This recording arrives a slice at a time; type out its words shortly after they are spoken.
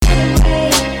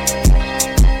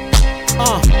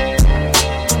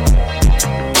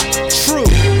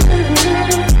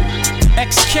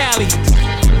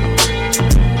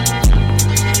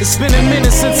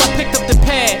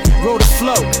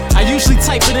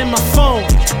in my phone.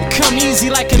 It come easy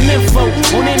like an info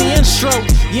on any intro.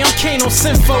 Yeah, I'm Kano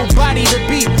Sinfo, body to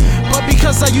beat. But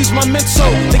because I use my mental,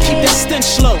 they keep that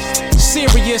stench low.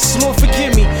 Serious, Lord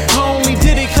forgive me. I only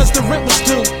did it cause the rent was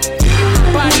due.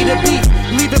 Body to beat,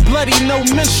 leave it bloody, no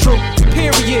menstrual.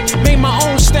 Period, made my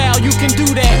own style, you can do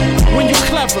that when you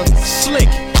clever, slick,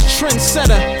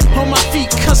 trendsetter. On my feet,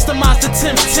 customize the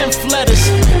 10th letters.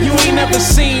 You ain't never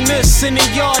seen this in the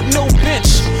yard, no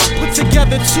bench. Put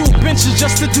together 2 benches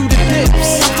just to do the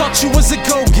dips. Thought you was a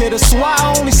go-getter, so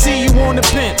I only see you on the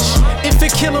bench. If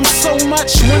it kill him so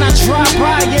much when I drive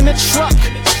by in a truck,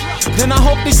 then I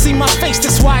hope they see my face,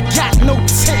 that's why I got no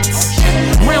tents.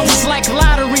 Rounds is like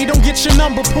lottery, don't get your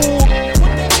number pulled.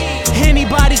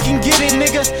 Anybody can get it,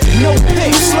 nigga, no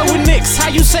pick. Slow with nicks, how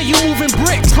you say you moving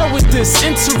bricks? Pro with this,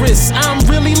 interest, I'm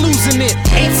really losing it.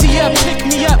 ATF, pick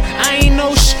me up, I ain't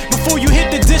no before you hit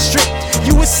the district,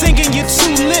 you was singing your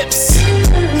 2 lips.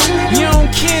 Your own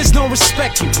kids don't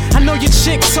respect you. I know your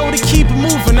chick told to keep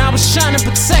moving, I was trying to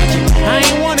protect you. I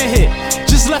ain't wanna hit,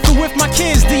 just left her with my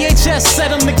kids. DHS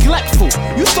said I'm neglectful.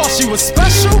 You thought she was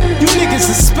special? You niggas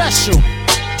is special.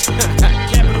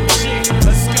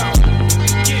 Let's go.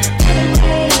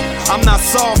 I'm not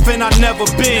soft and I never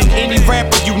been. Any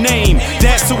rapper you name,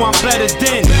 that's who I'm better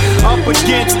than. Up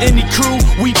against any crew,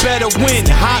 we better win.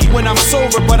 Hot when I'm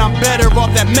sober, but I'm better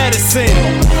off that medicine.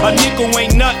 A nickel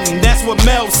ain't nothing, that's what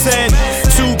Mel said.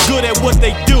 Too good at what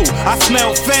they do, I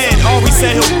smell fan. Always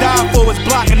said he'll die for his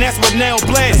block, and that's what Nell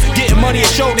bled. Getting money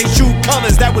and show they true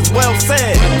colors, that was well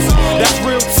said. That's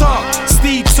real talk.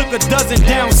 Steve took a dozen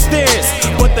downstairs,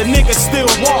 but the nigga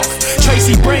still walks.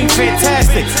 Tracy brain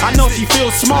fantastic, I know she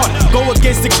feels smart. Go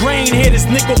against the grain, hear this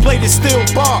nickel plate is still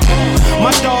bark.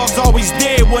 My dog's always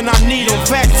dead when I need him.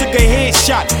 Fat took a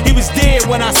headshot, he was dead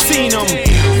when I seen him.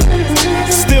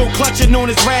 Still clutching on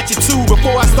his ratchet too.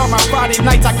 Before I start my Friday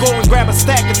nights, I go and grab a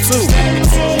stack or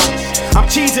 2. I'm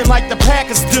cheesing like the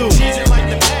Packers do.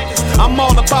 I'm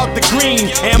all about the green.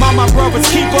 Am I my brother's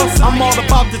keeper? I'm all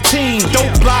about the team.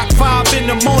 Don't block 5 in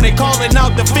the morning, calling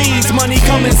out the feeds. Money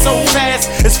coming so fast,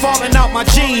 it's falling out my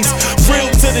jeans.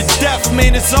 Real to the death,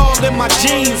 man, it's all in my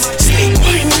jeans.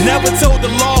 Never told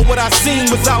the law what I seen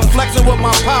was out flexing with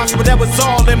my pops, but that was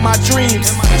all in my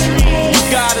dreams. You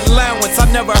got allowance, I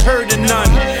never heard of none.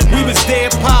 We was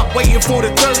dead pop, waiting for the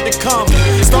 3rd to come.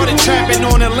 Started trapping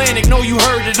on Atlantic, know you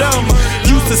heard of them.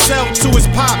 Used to sell to his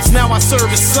pops, now I serve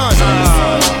his son.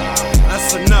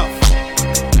 That's enough.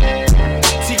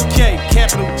 TK,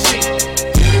 capital G.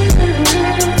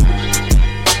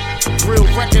 Real,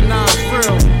 recognize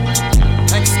real.